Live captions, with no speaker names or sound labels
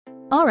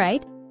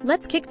Alright,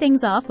 let's kick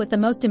things off with the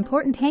most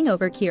important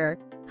hangover cure: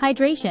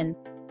 hydration.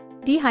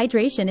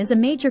 Dehydration is a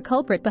major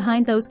culprit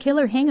behind those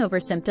killer hangover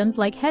symptoms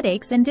like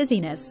headaches and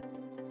dizziness.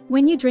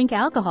 When you drink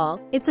alcohol,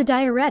 it's a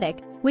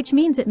diuretic, which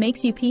means it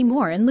makes you pee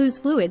more and lose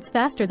fluids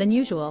faster than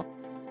usual.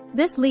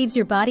 This leaves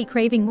your body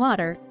craving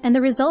water, and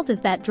the result is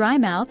that dry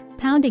mouth,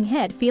 pounding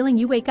head feeling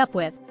you wake up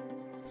with.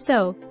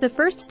 So, the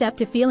first step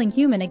to feeling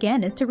human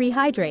again is to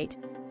rehydrate.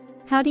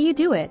 How do you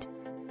do it?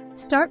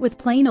 Start with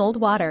plain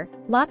old water,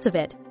 lots of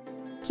it.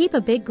 Keep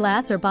a big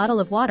glass or bottle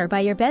of water by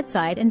your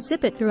bedside and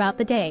sip it throughout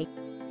the day.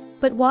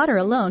 But water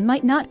alone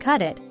might not cut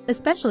it,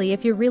 especially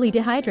if you're really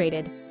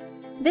dehydrated.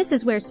 This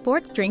is where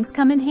sports drinks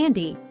come in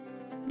handy.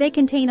 They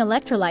contain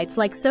electrolytes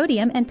like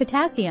sodium and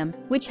potassium,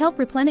 which help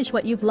replenish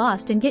what you've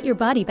lost and get your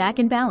body back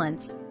in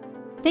balance.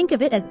 Think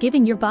of it as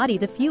giving your body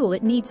the fuel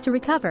it needs to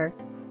recover.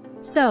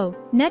 So,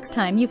 next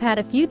time you've had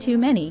a few too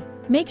many,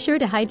 make sure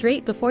to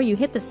hydrate before you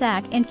hit the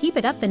sack and keep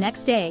it up the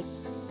next day.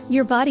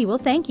 Your body will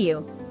thank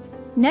you.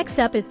 Next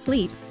up is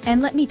sleep,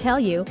 and let me tell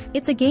you,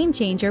 it's a game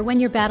changer when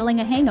you're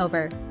battling a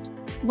hangover.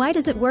 Why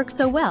does it work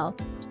so well?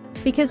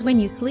 Because when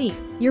you sleep,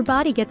 your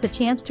body gets a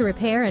chance to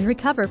repair and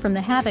recover from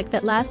the havoc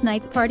that last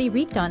night's party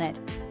wreaked on it.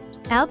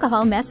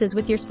 Alcohol messes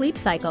with your sleep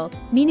cycle,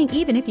 meaning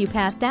even if you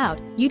passed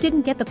out, you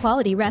didn't get the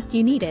quality rest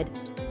you needed.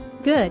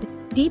 Good,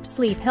 deep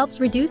sleep helps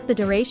reduce the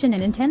duration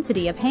and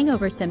intensity of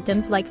hangover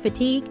symptoms like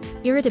fatigue,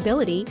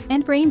 irritability,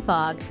 and brain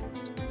fog.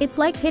 It's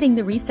like hitting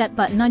the reset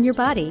button on your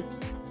body.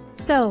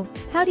 So,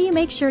 how do you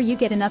make sure you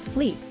get enough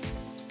sleep?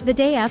 The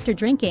day after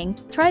drinking,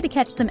 try to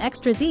catch some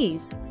extra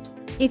Z's.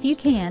 If you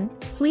can,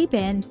 sleep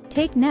in,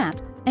 take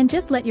naps, and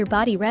just let your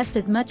body rest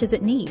as much as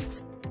it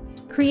needs.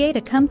 Create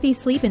a comfy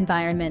sleep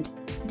environment.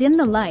 Dim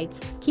the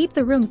lights, keep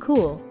the room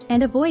cool,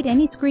 and avoid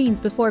any screens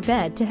before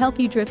bed to help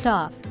you drift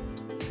off.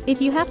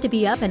 If you have to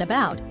be up and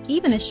about,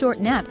 even a short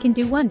nap can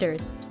do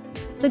wonders.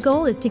 The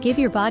goal is to give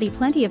your body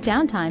plenty of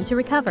downtime to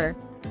recover.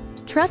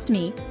 Trust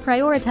me,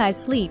 prioritize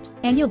sleep,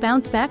 and you'll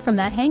bounce back from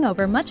that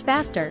hangover much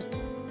faster.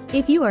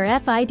 If you are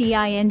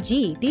finding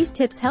these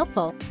tips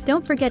helpful,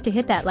 don't forget to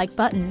hit that like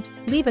button,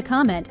 leave a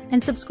comment,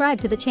 and subscribe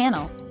to the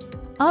channel.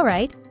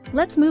 Alright,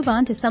 let's move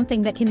on to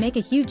something that can make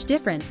a huge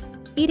difference: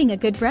 eating a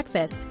good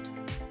breakfast.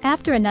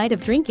 After a night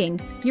of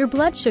drinking, your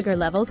blood sugar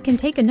levels can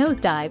take a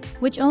nosedive,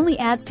 which only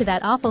adds to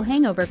that awful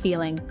hangover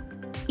feeling.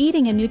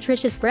 Eating a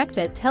nutritious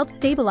breakfast helps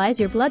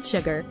stabilize your blood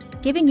sugar,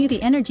 giving you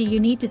the energy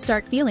you need to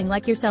start feeling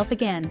like yourself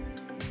again.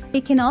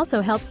 It can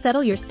also help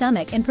settle your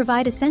stomach and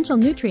provide essential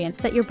nutrients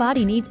that your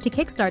body needs to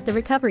kickstart the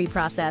recovery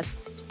process.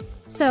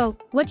 So,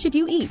 what should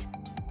you eat?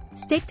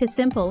 Stick to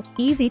simple,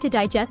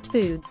 easy-to-digest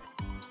foods.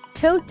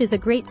 Toast is a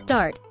great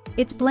start.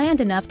 It's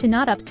bland enough to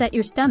not upset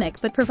your stomach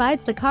but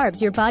provides the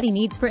carbs your body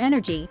needs for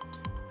energy.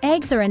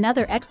 Eggs are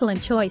another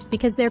excellent choice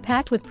because they're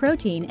packed with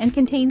protein and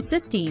contain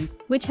cysteine,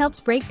 which helps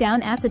break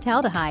down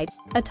acetaldehyde,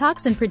 a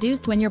toxin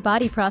produced when your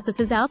body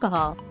processes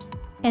alcohol.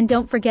 And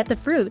don't forget the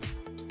fruit.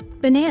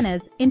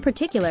 Bananas, in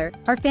particular,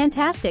 are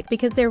fantastic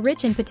because they're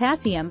rich in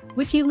potassium,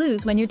 which you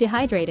lose when you're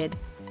dehydrated.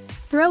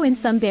 Throw in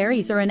some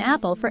berries or an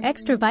apple for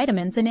extra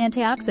vitamins and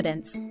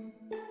antioxidants.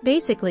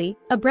 Basically,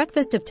 a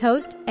breakfast of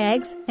toast,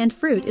 eggs, and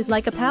fruit is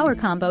like a power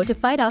combo to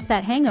fight off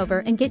that hangover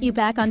and get you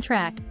back on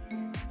track.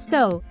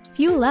 So,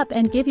 fuel up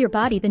and give your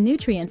body the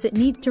nutrients it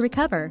needs to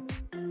recover.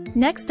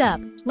 Next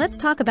up, let's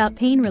talk about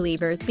pain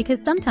relievers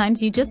because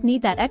sometimes you just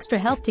need that extra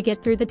help to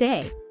get through the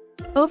day.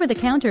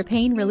 Over-the-counter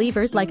pain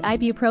relievers like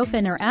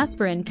ibuprofen or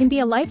aspirin can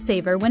be a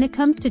lifesaver when it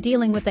comes to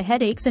dealing with the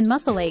headaches and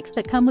muscle aches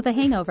that come with a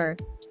hangover.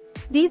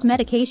 These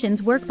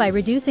medications work by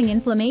reducing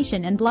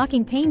inflammation and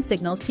blocking pain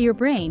signals to your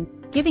brain,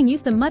 giving you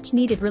some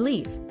much-needed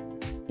relief.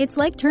 It's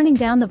like turning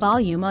down the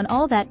volume on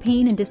all that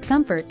pain and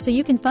discomfort so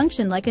you can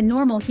function like a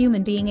normal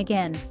human being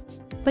again.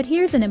 But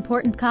here's an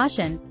important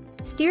caution: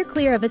 steer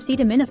clear of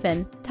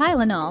acetaminophen,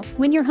 Tylenol,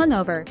 when you're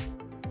hungover.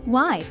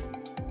 Why?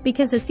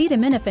 Because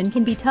acetaminophen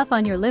can be tough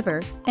on your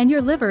liver, and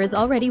your liver is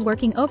already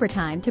working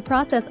overtime to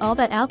process all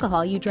that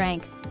alcohol you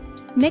drank.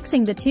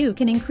 Mixing the two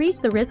can increase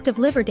the risk of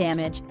liver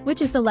damage,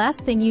 which is the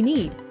last thing you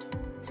need.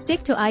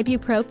 Stick to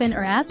ibuprofen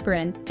or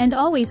aspirin, and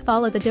always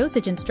follow the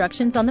dosage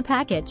instructions on the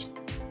package.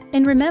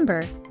 And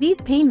remember,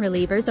 these pain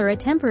relievers are a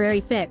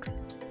temporary fix.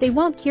 They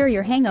won't cure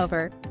your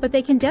hangover, but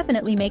they can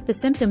definitely make the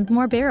symptoms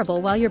more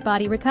bearable while your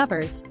body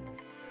recovers.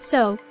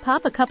 So,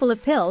 pop a couple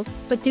of pills,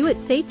 but do it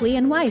safely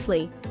and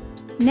wisely.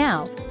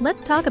 Now,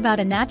 let's talk about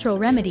a natural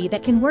remedy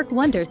that can work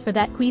wonders for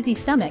that queasy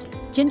stomach: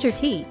 ginger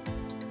tea.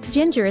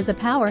 Ginger is a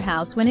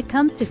powerhouse when it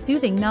comes to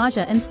soothing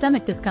nausea and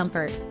stomach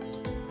discomfort.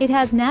 It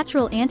has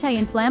natural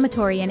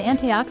anti-inflammatory and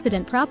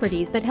antioxidant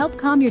properties that help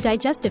calm your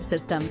digestive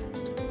system.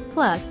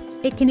 Plus,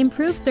 it can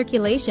improve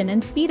circulation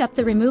and speed up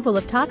the removal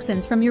of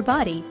toxins from your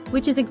body,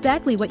 which is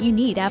exactly what you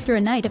need after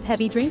a night of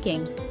heavy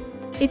drinking.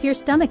 If your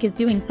stomach is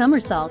doing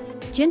somersaults,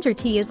 ginger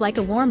tea is like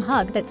a warm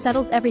hug that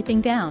settles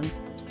everything down.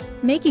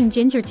 Making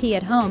ginger tea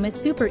at home is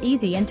super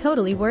easy and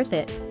totally worth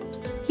it.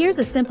 Here's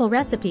a simple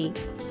recipe.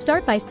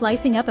 Start by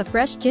slicing up a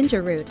fresh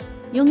ginger root.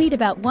 You'll need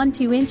about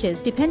 1–2 inches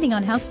depending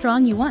on how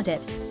strong you want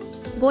it.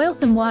 Boil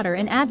some water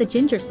and add the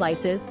ginger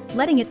slices,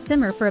 letting it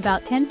simmer for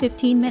about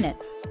 10-15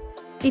 minutes.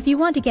 If you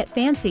want to get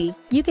fancy,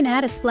 you can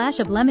add a splash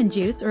of lemon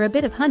juice or a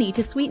bit of honey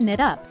to sweeten it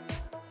up.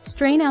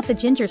 Strain out the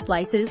ginger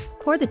slices,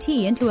 pour the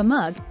tea into a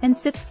mug, and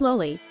sip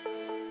slowly.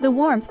 The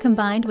warmth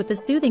combined with the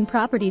soothing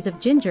properties of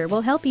ginger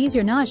will help ease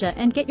your nausea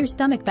and get your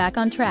stomach back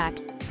on track.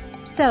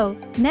 So,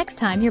 next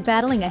time you're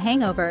battling a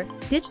hangover,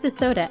 ditch the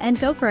soda and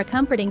go for a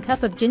comforting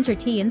cup of ginger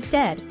tea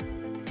instead.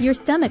 Your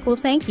stomach will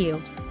thank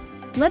you.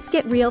 Let's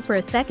get real for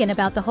a second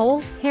about the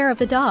whole hair of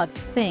the dog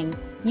thing.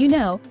 You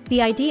know,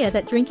 the idea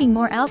that drinking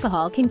more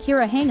alcohol can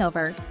cure a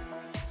hangover.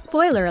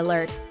 Spoiler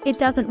alert, it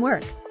doesn't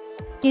work.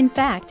 In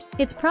fact,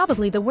 it's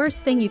probably the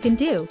worst thing you can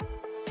do.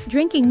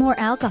 Drinking more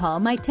alcohol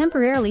might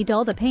temporarily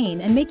dull the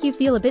pain and make you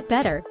feel a bit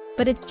better,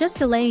 but it's just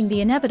delaying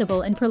the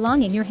inevitable and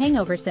prolonging your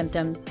hangover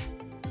symptoms.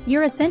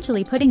 You're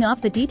essentially putting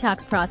off the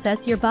detox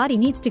process your body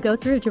needs to go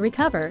through to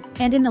recover,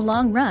 and in the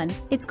long run,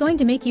 it's going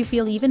to make you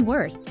feel even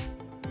worse.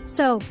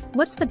 So,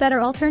 what's the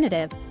better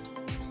alternative?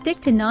 Stick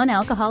to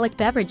non-alcoholic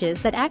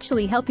beverages that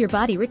actually help your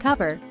body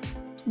recover.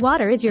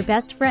 Water is your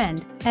best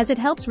friend, as it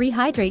helps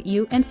rehydrate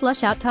you and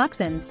flush out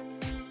toxins.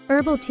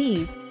 Herbal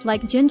teas,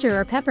 like ginger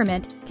or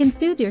peppermint, can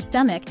soothe your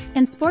stomach,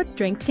 and sports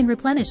drinks can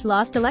replenish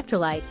lost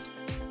electrolytes.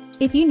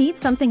 If you need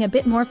something a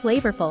bit more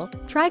flavorful,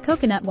 try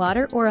coconut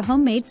water or a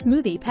homemade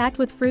smoothie packed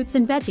with fruits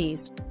and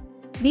veggies.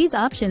 These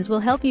options will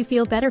help you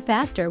feel better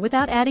faster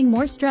without adding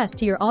more stress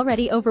to your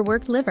already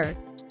overworked liver.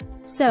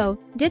 So,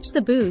 ditch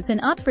the booze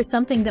and opt for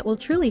something that will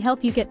truly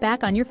help you get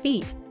back on your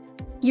feet.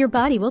 Your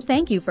body will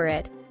thank you for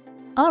it.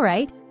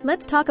 Alright,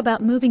 let's talk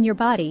about moving your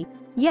body.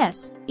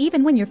 Yes,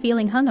 even when you're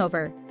feeling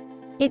hungover.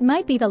 It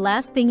might be the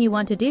last thing you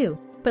want to do,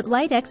 but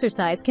light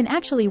exercise can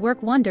actually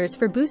work wonders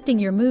for boosting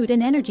your mood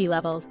and energy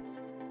levels.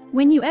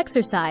 When you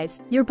exercise,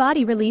 your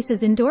body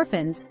releases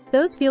endorphins,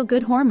 those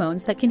feel-good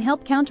hormones that can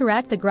help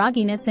counteract the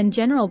grogginess and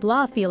general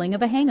blah feeling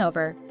of a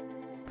hangover.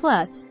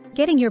 Plus,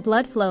 getting your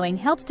blood flowing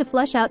helps to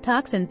flush out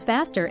toxins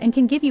faster and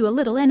can give you a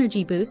little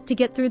energy boost to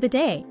get through the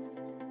day.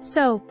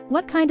 So,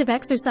 what kind of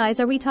exercise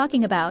are we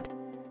talking about?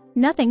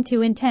 Nothing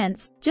too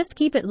intense, just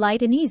keep it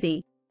light and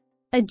easy.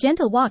 A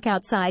gentle walk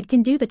outside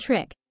can do the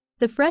trick.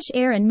 The fresh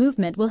air and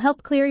movement will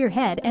help clear your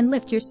head and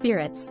lift your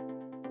spirits.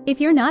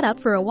 If you're not up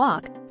for a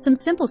walk, some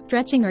simple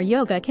stretching or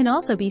yoga can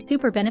also be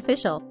super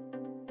beneficial.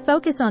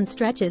 Focus on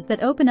stretches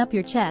that open up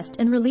your chest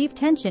and relieve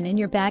tension in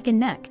your back and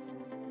neck.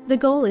 The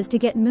goal is to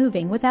get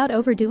moving without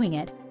overdoing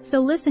it, so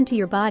listen to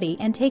your body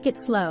and take it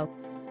slow.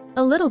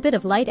 A little bit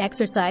of light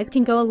exercise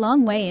can go a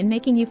long way in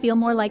making you feel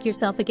more like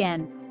yourself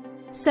again.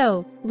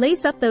 So,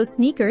 lace up those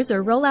sneakers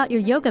or roll out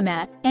your yoga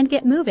mat, and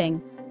get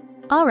moving.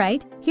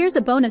 Alright, here's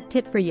a bonus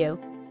tip for you.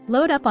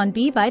 Load up on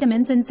B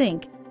vitamins and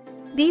zinc.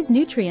 These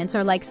nutrients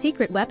are like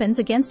secret weapons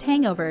against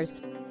hangovers.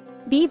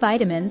 B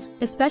vitamins,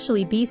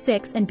 especially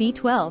B6 and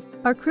B12,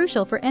 are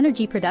crucial for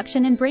energy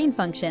production and brain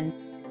function.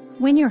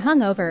 When you're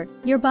hungover,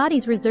 your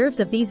body's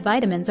reserves of these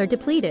vitamins are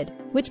depleted,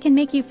 which can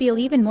make you feel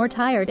even more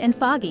tired and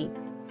foggy.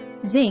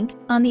 Zinc,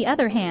 on the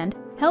other hand,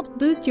 helps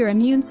boost your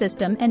immune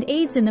system and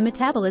aids in the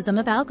metabolism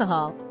of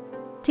alcohol.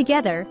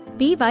 Together,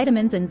 B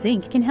vitamins and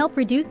zinc can help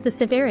reduce the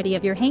severity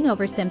of your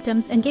hangover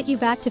symptoms and get you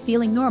back to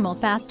feeling normal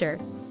faster.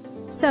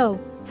 So,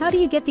 how do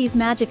you get these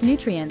magic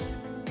nutrients?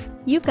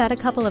 You've got a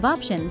couple of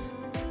options.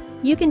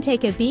 You can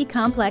take a B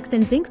complex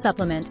and zinc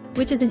supplement,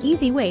 which is an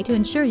easy way to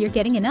ensure you're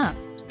getting enough.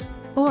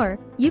 Or,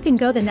 you can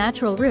go the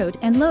natural route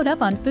and load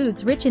up on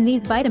foods rich in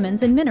these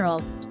vitamins and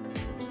minerals.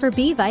 For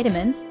B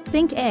vitamins,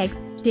 think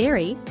eggs,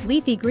 dairy,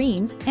 leafy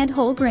greens, and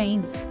whole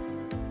grains.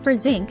 For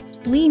zinc,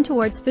 lean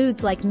towards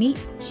foods like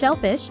meat,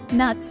 shellfish,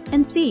 nuts,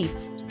 and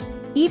seeds.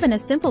 Even a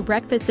simple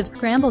breakfast of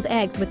scrambled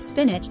eggs with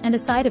spinach and a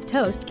side of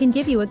toast can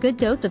give you a good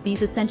dose of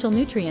these essential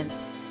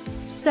nutrients.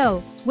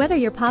 So, whether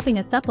you're popping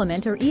a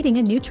supplement or eating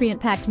a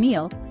nutrient-packed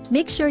meal,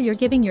 make sure you're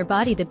giving your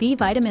body the B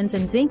vitamins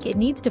and zinc it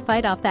needs to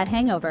fight off that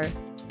hangover.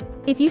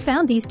 If you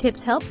found these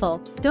tips helpful,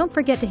 don't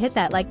forget to hit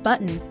that like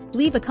button,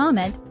 leave a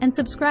comment, and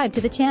subscribe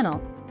to the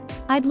channel.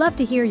 I'd love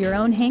to hear your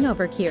own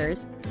hangover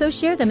cures, so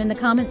share them in the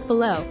comments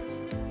below.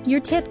 Your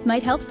tips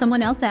might help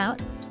someone else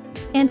out.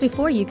 And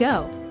before you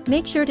go,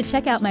 make sure to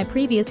check out my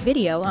previous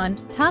video on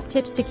Top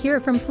Tips to Cure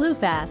from Flu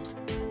Fast.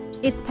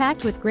 It's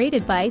packed with great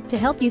advice to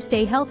help you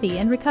stay healthy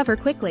and recover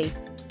quickly.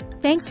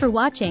 Thanks for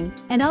watching,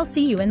 and I'll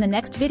see you in the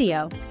next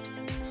video.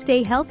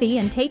 Stay healthy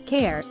and take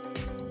care.